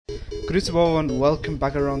Grüße and welcome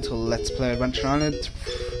back around to Let's Play Adventure Island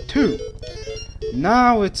 2.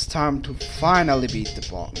 Now it's time to finally beat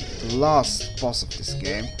the last boss of this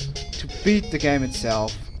game. To beat the game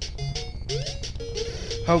itself.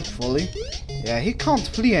 Hopefully. Yeah, he can't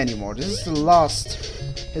flee anymore. This is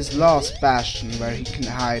his last bastion where he can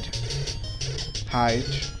hide.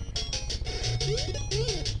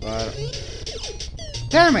 But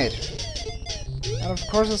damn it! And of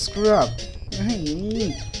course I screw up.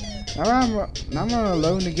 Now I'm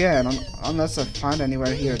alone again, unless I find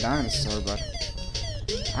anywhere here a dinosaur, but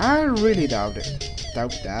I really doubt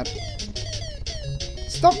that.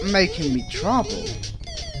 Stop making me trouble.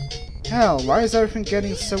 Hell, why is everything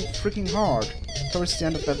getting so freaking hard towards the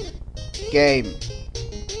end of that game?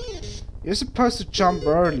 You're supposed to jump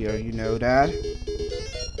earlier, you know that.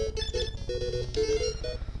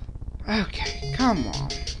 Okay, come on.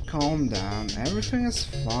 Calm down. Everything is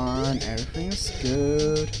fine. Everything is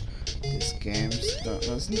good. This game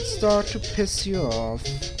doesn't start to piss you off.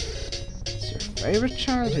 It's your favorite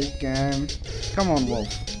childhood game. Come on, Wolf.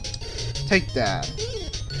 Take that.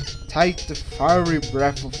 Take the fiery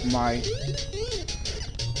breath of my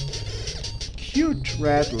cute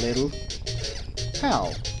red little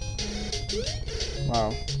pal.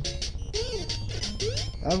 Wow.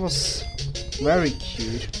 That was very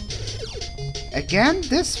cute. Again,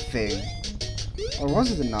 this thing? Or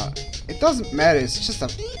was it not? It doesn't matter, it's just a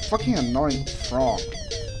fucking annoying frog.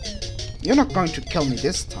 You're not going to kill me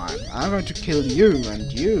this time. I'm going to kill you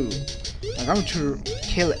and you. I'm going to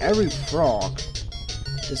kill every frog.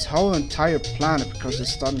 This whole entire planet because they're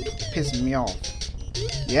starting to piss me off.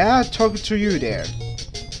 Yeah, talking to you there.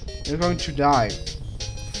 You're going to die.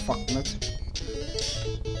 Fucknut.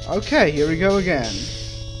 Okay, here we go again.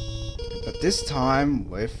 But this time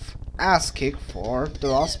with ass kick for the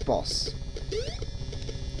last boss.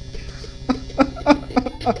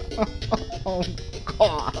 Oh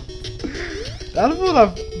god. That would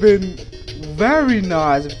have been very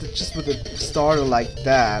nice if it just would have started like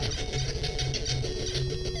that.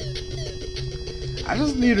 I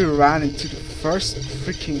just need to run into the first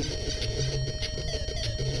freaking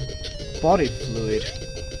body fluid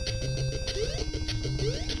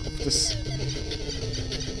of this.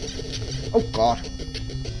 Oh god.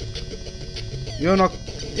 You're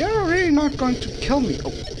really not going to kill me.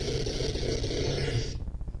 Oh.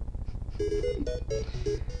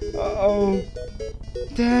 Oh,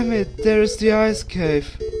 damn it, there's the ice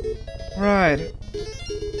cave. Right.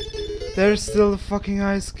 There's still the fucking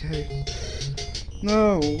ice cave.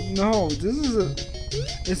 No,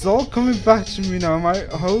 it's all coming back to me now. My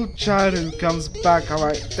whole childhood comes back, how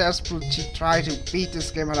I desperately try to beat this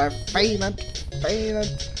game and I failed.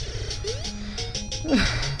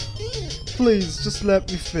 Please, just let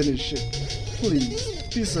me finish it. Please,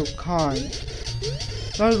 be so kind.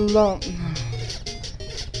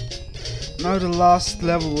 Now the last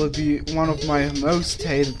level will be one of my most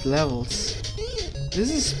hated levels. This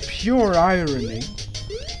is pure irony.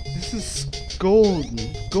 This is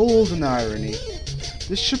golden irony.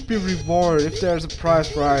 This should be rewarded. If there's a prize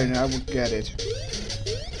for irony, I would get it.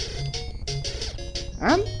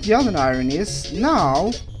 And the other irony is,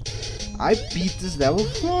 now I beat this level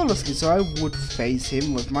flawlessly, so I would face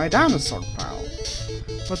him with my dinosaur pal.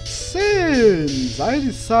 But since I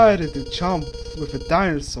decided to jump with a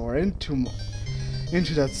dinosaur into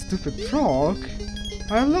that stupid frog,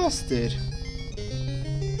 I lost it.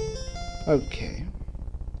 Okay.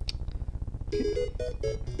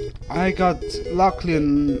 I got luckily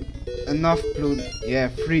enough blue. Yeah,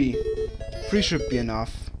 3 should be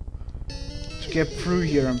enough to get through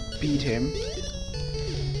here and beat him.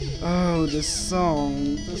 Oh, this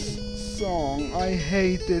song, I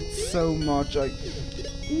hate it so much.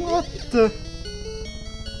 What the?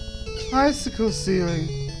 Icicle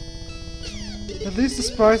ceiling. At least the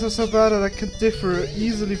sprites are so bad that I can differ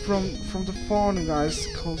easily from the falling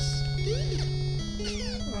icicles.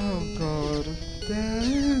 Oh god.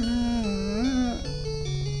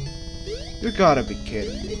 You gotta be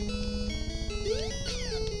kidding me.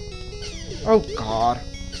 Oh god.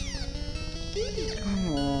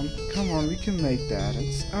 Come on, we can make that.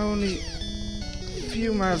 It's only a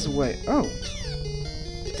few miles away. Oh,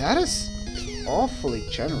 that is awfully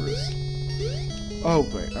generous. Oh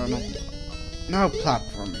great, oh no. Now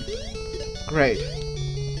platforming. Great.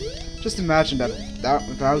 Just imagine that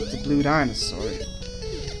without the blue dinosaur.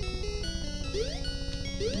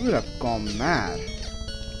 You would have gone mad.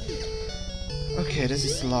 Okay, this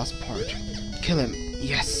is the last part. Kill him.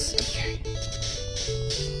 Yes, okay.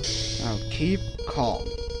 Now keep calm.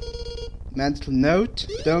 Mental note,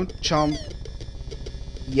 don't jump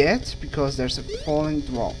yet because there's a falling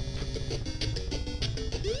drop.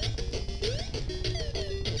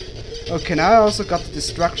 Okay, now I also got the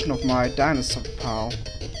destruction of my dinosaur pal.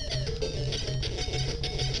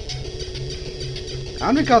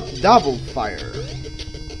 And we got double fire,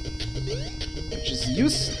 which is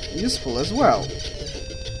useful as well.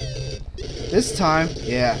 This time,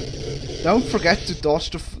 yeah, don't forget to dodge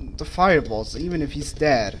the fireballs, even if he's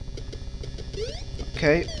dead.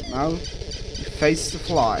 Okay, now you face the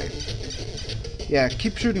fly. Yeah,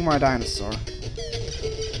 keep shooting my dinosaur.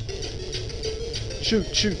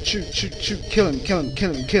 Shoot, shoot, shoot, shoot, shoot, kill him, kill him,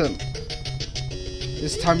 kill him, kill him.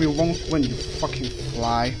 This time you won't win, you fucking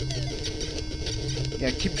fly.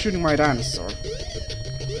 Yeah, keep shooting my dinosaur.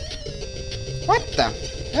 What the?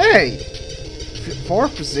 Hey! 4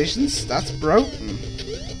 positions? That's broken.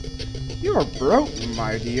 You're broken,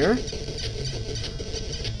 my dear.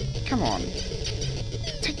 Come on.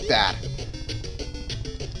 Take that.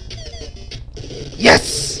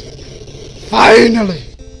 Yes! Finally!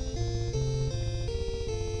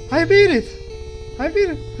 I beat it! I beat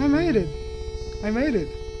it! I made it! I made it!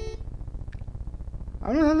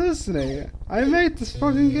 I'm not hallucinating. I made this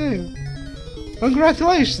fucking game.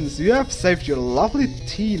 Congratulations, you have saved your lovely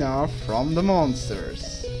Tina from the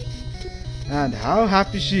monsters. And how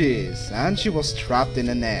happy she is. And she was trapped in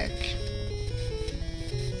an egg.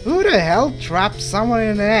 Who the hell trapped someone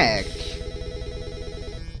in an egg?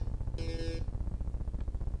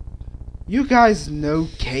 You guys know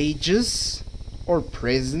cages? Or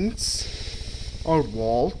prisons? Or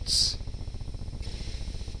vaults?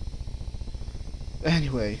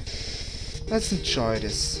 Anyway, let's enjoy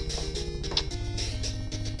this.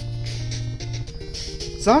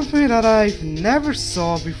 Something that I've never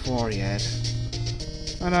saw before yet.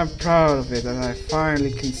 And I'm proud of it that I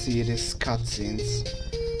finally can see these cutscenes.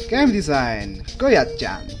 Game design,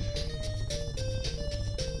 Goya-chan.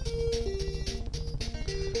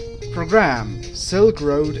 Program, Silk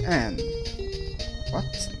Road N. What?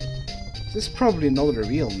 This is probably not a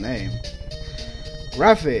real name.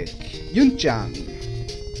 Graphic, Yun-chan.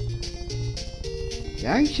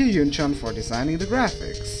 Thank you, Yun-chan, for designing the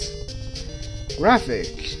graphics.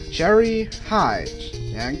 Graphic, Cherry Hyde.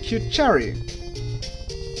 Thank you, Cherry.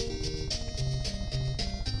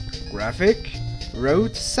 Graphic,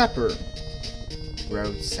 Road Sapper.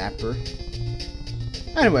 Road Sapper.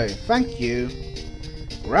 Anyway, thank you.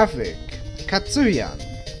 Graphic, Katsuyan.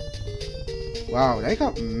 Wow, they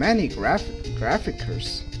got many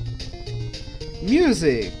graphickers.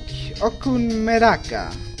 Music, Okun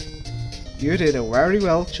Medaka. You did a very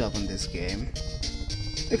well job on this game.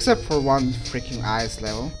 Except for one freaking ice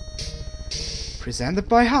level. Presented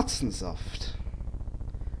by Hudson Soft.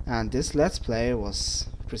 And this Let's Play was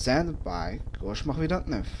presented by Gauche Mach wieder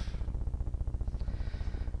neuf.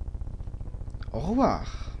 Au revoir.